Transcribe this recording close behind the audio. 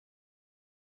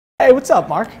Hey, what's up,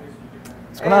 Mark?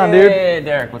 What's going on, dude? Hey,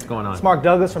 Derek, what's going on? It's Mark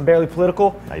Douglas from Barely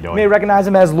Political. How you doing? You may recognize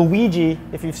him as Luigi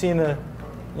if you've seen the,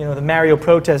 the Mario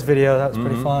protest video. That was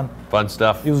pretty fun. Fun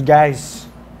stuff. These guys.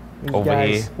 Over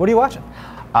here. What are you watching?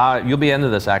 You'll be into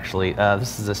this, actually.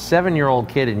 This is a 7-year-old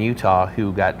kid in Utah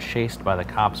who got chased by the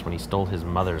cops when he stole his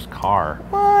mother's car.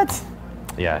 What?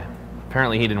 Yeah.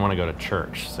 Apparently he didn't want to go to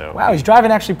church, so... Wow, he's driving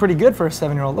actually pretty good for a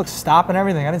 7-year-old. Look, stop and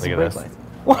everything. I didn't see brake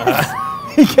Look at lights.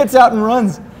 What? He gets out and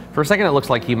runs. For a second, it looks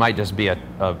like he might just be a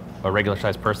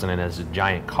regular-sized person in his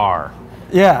giant car.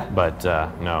 Yeah. But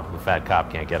no, the fat cop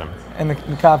can't get him. And the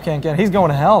cop can't get him. He's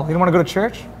going to hell. He didn't want to go to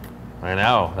church? I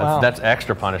know. Wow. That's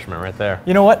extra punishment right there.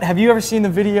 You know what? Have you ever seen the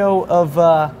video of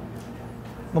my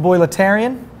boy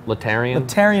Letarian? Letarian?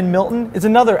 Letarian Milton. It's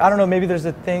another, I don't know, maybe there's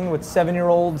a thing with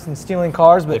 7-year-olds and stealing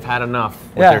cars, but... They've had enough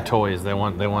with their toys. They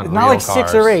want real cars. It's not like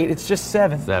 6 or 8, it's just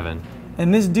 7. 7.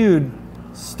 And this dude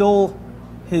stole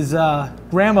his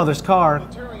grandmother's car.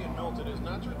 Letarian Milton is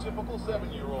not your typical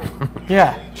 7-year-old.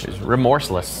 Yeah. He's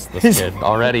remorseless, this kid.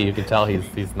 Already, you can tell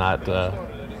he's not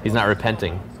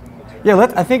repenting. Yeah,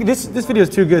 I think this video is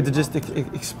too good to just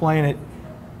explain it.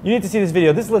 You need to see this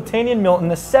video. This is Letarian Milton,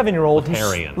 a 7-year-old.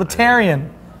 Letarian.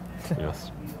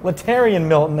 Yes. Letarian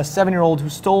Milton, a 7-year-old who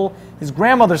stole his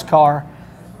grandmother's car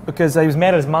because he was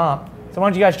mad at his mom. So why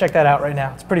don't you guys check that out right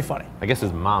now? It's pretty funny. I guess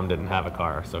his mom didn't have a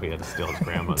car, so he had to steal his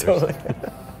grandmother's. Totally.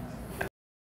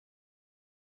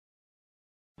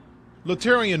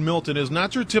 Letarian Milton is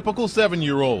not your typical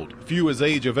 7-year-old. Few his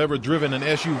age have ever driven an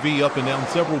SUV up and down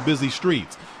several busy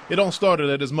streets. It all started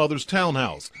at his mother's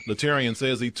townhouse. Letarian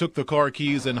says he took the car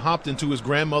keys and hopped into his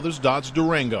grandmother's Dodge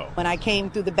Durango. When I came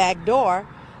through the back door,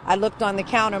 I looked on the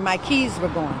counter, my keys were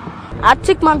gone. I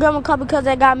took my grandma's car because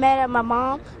I got mad at my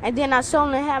mom, and then I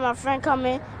suddenly had my friend come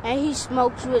in, and he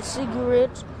smokes with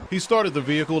cigarettes. He started the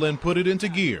vehicle and put it into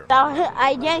gear.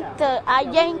 I yanked the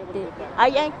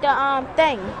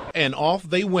thing. And off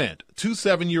they went. 2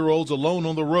 7-year-olds alone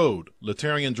on the road.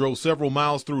 Letarian drove several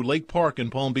miles through Lake Park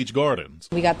and Palm Beach Gardens.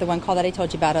 We got the one call that I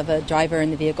told you about of a driver in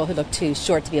the vehicle who looked too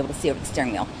short to be able to see over the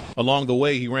steering wheel. Along the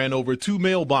way, he ran over 2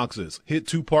 mailboxes, hit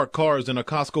 2 parked cars in a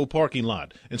Costco parking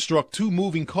lot, and struck 2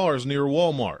 moving cars near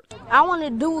Walmart. I want to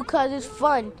do it because it's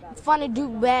fun. It's fun to do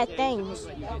bad things,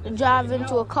 to drive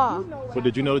into a car. But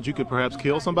did you know that you could perhaps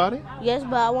kill somebody? Yes,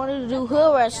 but I wanted to do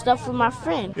hood rat stuff with my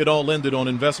friend. It all ended on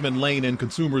Investment Lane and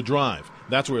Consumer Drive.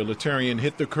 That's where Letarian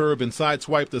hit the curb and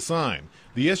sideswiped the sign.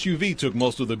 The SUV took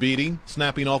most of the beating,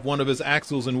 snapping off one of his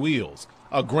axles and wheels.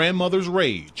 A grandmother's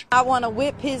rage. I want to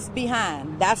whip his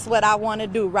behind. That's what I want to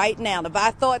do right now. If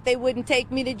I thought they wouldn't take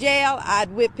me to jail,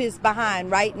 I'd whip his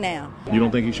behind right now. You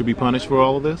don't think he should be punished for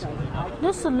all of this?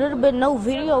 Just a little bit, no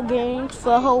video games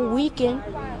for a whole weekend.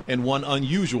 And one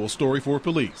unusual story for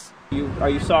police. Are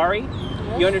you sorry?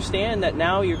 Yes. You understand that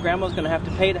now your grandma's going to have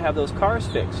to pay to have those cars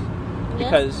fixed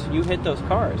because you hit those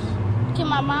cars. Can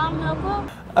my mom help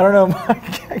her? I don't know.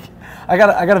 I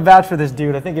gotta vouch for this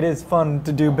dude. I think it is fun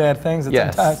to do bad things at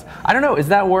some times. I don't know. Is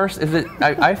that worse? Is it?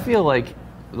 I feel like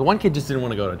the one kid just didn't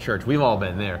want to go to church. We've all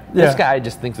been there. Yeah. This guy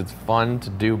just thinks it's fun to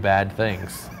do bad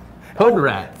things. Hood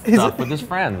rat stuff with his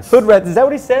friends. Hood rat. Is that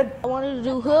what he said? I wanted to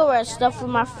do hood rat stuff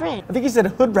with my friend. I think he said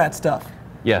hood rat stuff.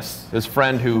 Yes, his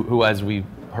friend who, as we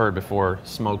heard before,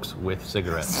 smokes with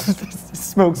cigarettes.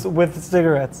 Smokes with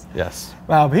cigarettes. Yes.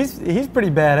 Wow, but he's pretty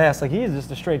badass. Like, he's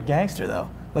just a straight gangster, though.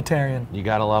 Letarian. You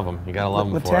gotta love him. You gotta love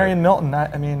him for it. Letarian Milton.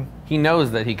 I mean, he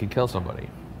knows that he could kill somebody,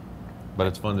 but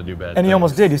it's fun to do bad things. And he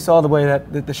almost did. You saw the way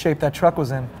that the shape that truck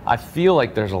was in. I feel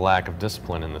like there's a lack of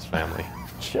discipline in this family.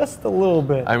 Just a little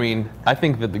bit. I mean, I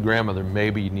think that the grandmother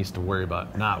maybe needs to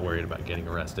not worried about getting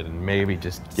arrested, and maybe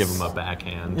just give him a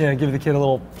backhand. Yeah, give the kid a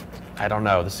little. I don't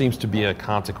know. This seems to be a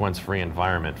consequence-free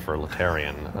environment for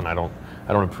Letarian, and I don't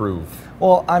approve.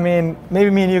 Well, I mean, maybe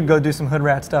me and you could go do some hood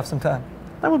rat stuff sometime.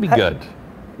 That would be good.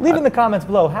 Leave in the comments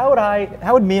below.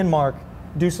 How would me and Mark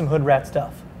do some hood rat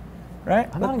stuff? Right?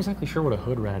 I'm not exactly sure what a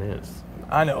hood rat is.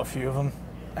 I know a few of them.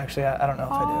 Actually, I don't know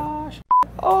if I do.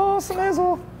 Oh,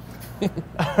 Snazzle.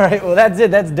 All right, well, that's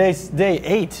it. That's day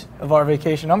 8 of our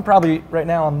vacation. I'm probably right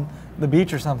now on the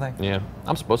beach or something. Yeah,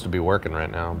 I'm supposed to be working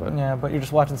right now, but... Yeah, but you're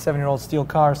just watching 7-year-olds steal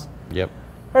cars. Yep. All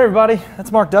right, everybody.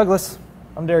 That's Mark Douglas.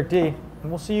 I'm Derek D.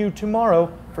 And we'll see you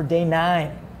tomorrow for day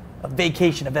 9 of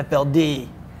vacation of FLD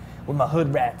with my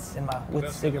hood rats and my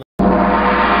with cigarettes.